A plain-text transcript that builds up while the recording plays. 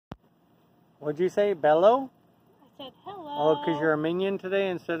What'd you say? Bello? I said hello. Oh, because you're a minion today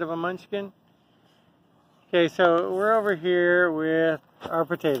instead of a munchkin? Okay, so we're over here with our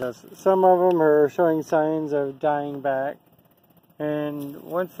potatoes. Some of them are showing signs of dying back. And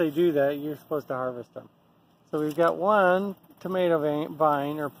once they do that, you're supposed to harvest them. So we've got one tomato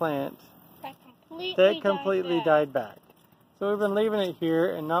vine or plant that completely died back. So we've been leaving it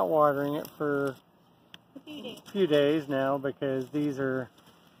here and not watering it for a few days now because these are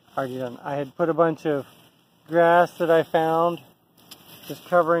already done. I had put a bunch of grass that I found just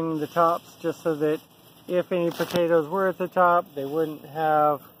covering the tops just so that if any potatoes were at the top, they wouldn't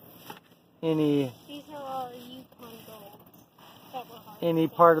have any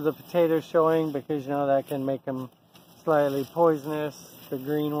part of the potatoes showing, because you know that can make them slightly poisonous, the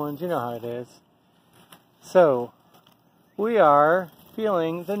green ones, you know how it is. So we are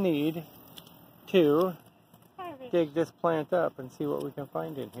feeling the need to dig this plant up and see what we can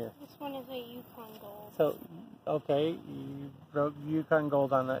find in here. This one is a Yukon Gold. So, okay, you wrote Yukon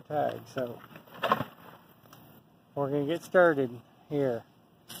Gold on that tag, so we're going to get started here.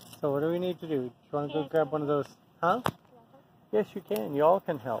 So what do we need to do? Do you want to go grab one of those? Huh? Yes, you can. You all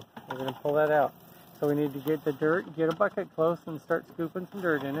can help. We're going to pull that out. So we need to get the dirt, get a bucket close and start scooping some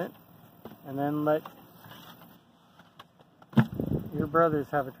dirt in it. And then let your brothers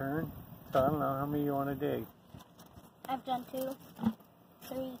have a turn. So I don't know how many you want to dig. I've done 2,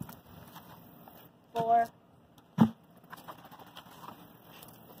 3, 4,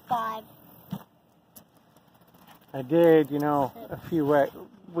 5. I did, you know, a few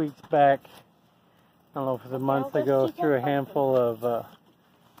weeks back, I don't know if it was a month ago, threw a handful of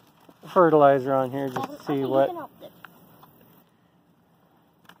fertilizer on here just to see what.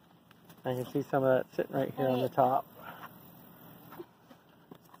 I can see some of that sitting right here on the top.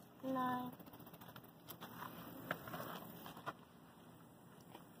 9.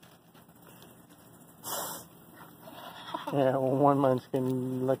 Yeah, one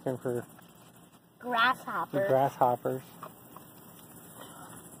munchkin looking for grasshoppers.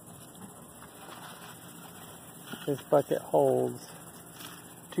 This bucket holds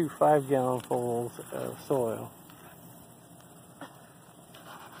 2 5-gallonfuls of soil.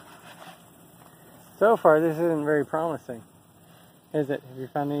 So far, this isn't very promising, is it? Have you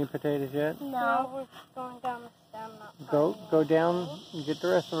found any potatoes yet? No, we're going down the stem. Go down and get the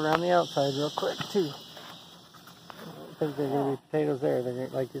rest of it around the outside real quick too. I don't think there are going to be potatoes there. They're,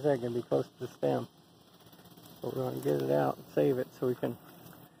 like you said, going to be close to the stem. But we're going to get it out and save it so we can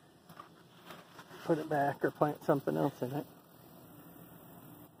put it back or plant something else in it.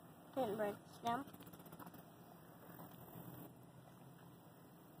 Didn't break the stem.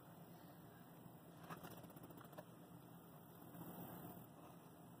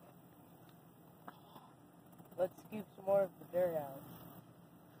 Let's scoop some more of the dirt out.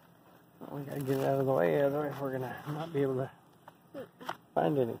 We got to get it out of the way, otherwise we're going to not be able to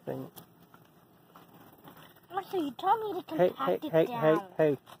find anything. So you told me to compact it down.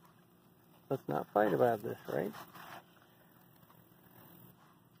 Hey. Let's not fight about this, right?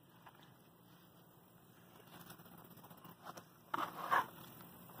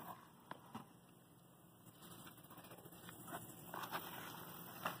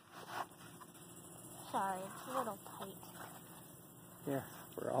 Sorry, it's a little tight. Yes,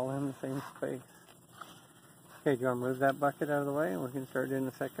 we're all in the same space. Okay, do you want to move that bucket out of the way and we can start doing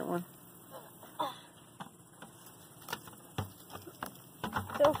the second one?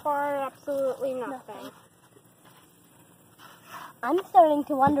 So far, absolutely nothing. I'm starting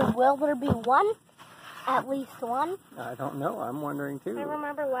to wonder, will there be one? At least one? I don't know. I'm wondering too. I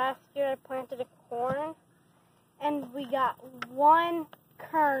remember last year I planted a corn, and we got one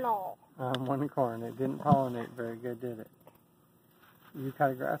kernel. One corn. It didn't pollinate very good, did it? You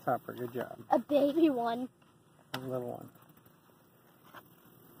caught a grasshopper. Good job. A baby one. A little one.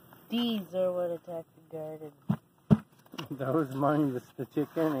 These are what attack the garden. Those among the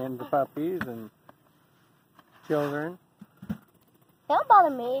chicken and the puppies and children. They don't bother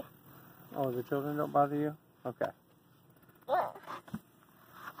me. Oh, the children don't bother you? Okay.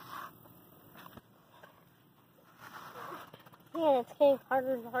 Man, it's getting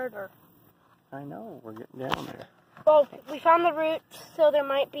harder and harder. I know. We're getting down there. Well, we found the roots, so there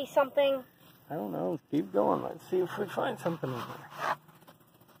might be something. I don't know. Keep going. Let's see if we find something in there.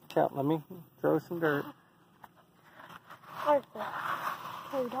 Out, let me throw some dirt. Arthur.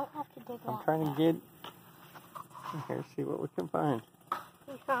 Okay, we don't have to dig I'm that. trying to get here, see what we can find.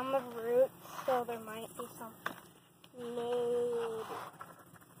 We found the roots, so there might be something. Maybe.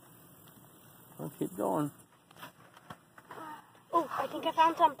 Well, keep going. Oh, I think I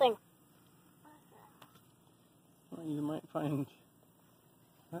found something. Well, you might find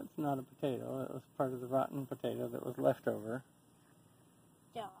That's not a potato. That was part of the rotten potato that was left over.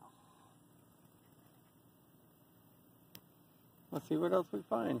 Yeah. Let's see what else we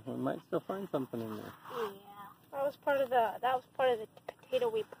find. We might still find something in there. Yeah. That was part of the potato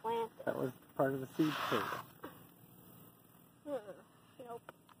we planted. That was part of the seed potato. Nope.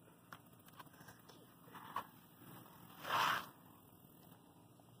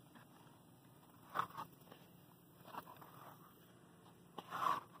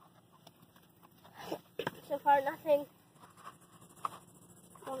 So far, nothing.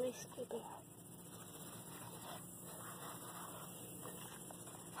 Only skipping.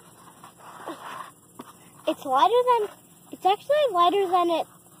 It's lighter than. It's actually lighter than it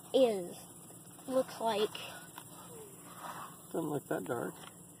is. Looks like. Doesn't look that dark.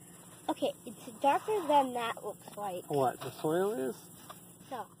 Okay, it's darker than that looks like. What, the soil is?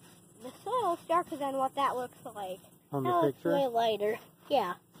 No, the soil's darker than what that looks like. On the That looks picture? way lighter.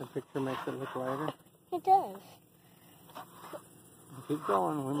 Yeah, The picture makes it look lighter. it does. Keep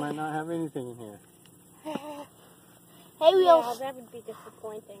going. We might not have anything in here. Hey, Wheels. Yeah, that would be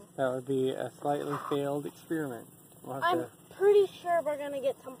disappointing. That would be a slightly failed experiment. We'll have I'm to, pretty sure we're going to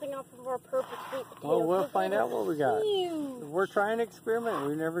get something off of our purple sweet potato. well, we'll find out what we got. Huge. We're trying to experiment.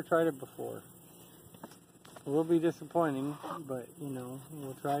 We've never tried it before. It will be disappointing, but, you know,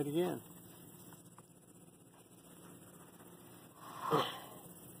 we'll try it again.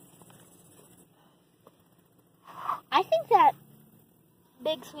 I think that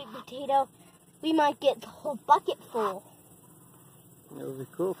big sweet potato, we might get the whole bucket full. It would be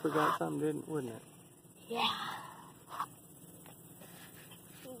cool if we got some, wouldn't it? Yeah.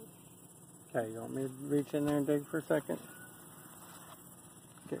 Okay, you want me to reach in there and dig for a second?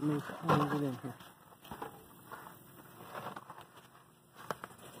 Get me get in here.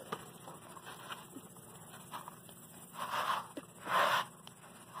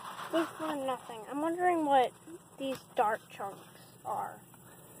 We found nothing. I'm wondering what these dark chunks are.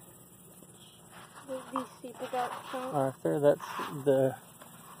 These super dark chunks. There, that's the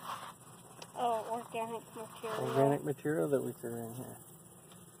Oh, organic material. organic material that we threw in here.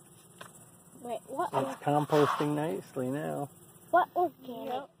 Wait, what? It's composting nicely now. What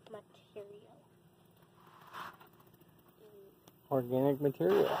organic material? Organic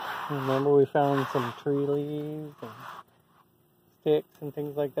material. Remember we found some tree leaves and sticks and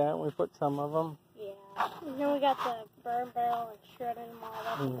things like that. We put some of them. Yeah. And then we got the burn barrel and shredded them all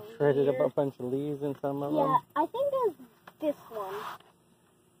up. And with the shredded up a leaves. bunch of leaves in some of Yeah, them. I think it was this one.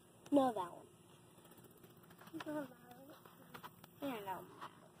 No, that one. I don't know.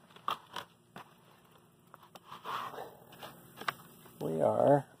 We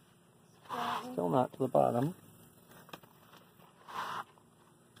are still not to the bottom.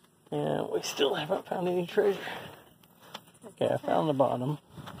 And we still haven't found any treasure. Okay, I found the bottom.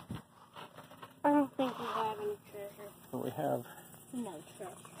 I don't think we have any treasure. We have, No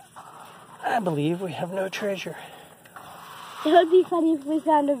treasure. I believe we have no treasure. It would be funny if we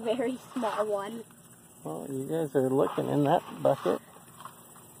found a very small one. Well, you guys are looking in that bucket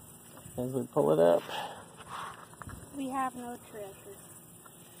as we pull it up. We have no treasure.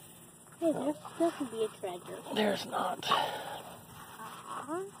 Hey, there's supposed to be a treasure. There's not.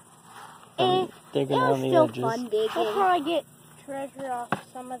 Uh-huh. I'm digging It was on the still edges. fun digging. We'll probably get treasure off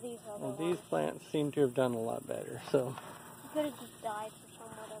some of these other Well, ones. these plants seem to have done a lot better, so You could have just died for some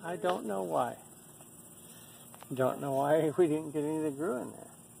whatever I don't know why. Don't know why we didn't get any that grew in there.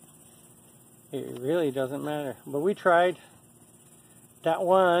 It really doesn't matter. But we tried. That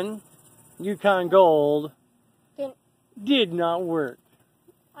one, Yukon Gold, did not work.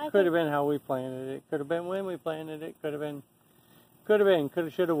 Could have been how we planted it. Could have been when we planted it. Could have been.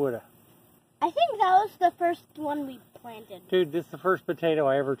 Coulda, shoulda, woulda. I think that was the first one we planted. Dude, this is the first potato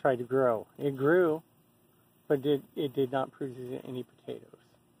I ever tried to grow. It grew, but it did not produce any potatoes.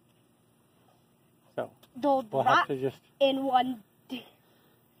 So, They'll we'll have rot to just... in one.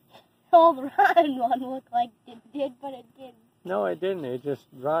 They'll rot in one look like it did, but it didn't. No, it didn't. It just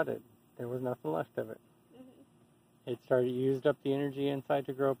rotted. There was nothing left of it. It used up the energy inside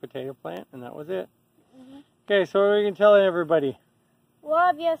to grow a potato plant, and that was it. Okay, so what are we going to tell everybody?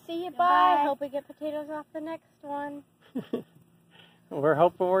 Love you. See you. Bye. Goodbye. Hope we get potatoes off the next one. We're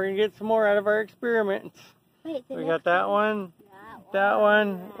hoping we're going to get some more out of our experiments. Wait, We got that one, that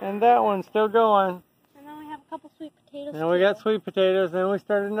one, and that one still going. And then we have a couple sweet potatoes. And we got sweet potatoes, and we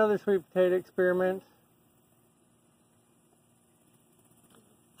started another sweet potato experiment.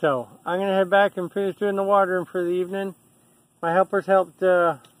 So, I'm going to head back and finish doing the watering for the evening. My helpers helped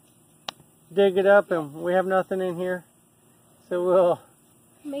dig it up, and we have nothing in here. So we'll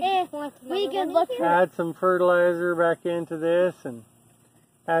we can look for add some fertilizer back into this and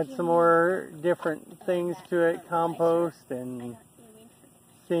add some more different things to it, compost and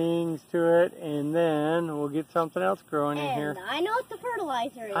things to it, and then we'll get something else growing in here. And I know what the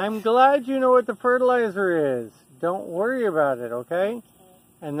fertilizer is. I'm glad you know what the fertilizer is. Don't worry about it, okay?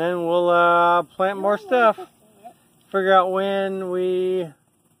 And then we'll plant more stuff. Figure out when we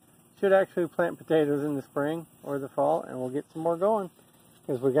should actually plant potatoes in the spring or the fall, and we'll get some more going.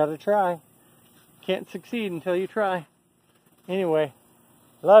 Because we got to try. Can't succeed until you try. Anyway,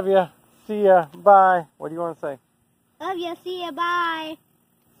 love ya. See ya. Bye. What do you want to say? Love ya. See ya. Bye.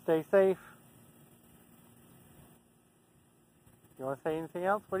 Stay safe. You want to say anything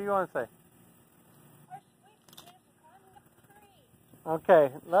else? What do you want to say?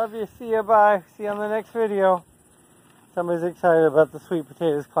 Okay. Love you. See ya. Bye. See you on the next video. Somebody's excited about the sweet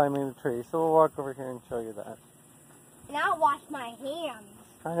potatoes climbing the tree, so we'll walk over here and show you that. And I'll wash my hands.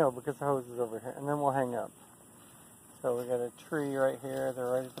 I know, because the hose is over here, and then we'll hang up. So we got a tree right here. They're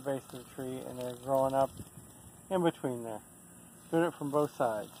right at the base of the tree, and they're growing up in between there. Doing it from both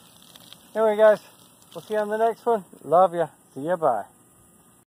sides. Anyway, guys, we'll see you on the next one. Love ya. See ya. Bye.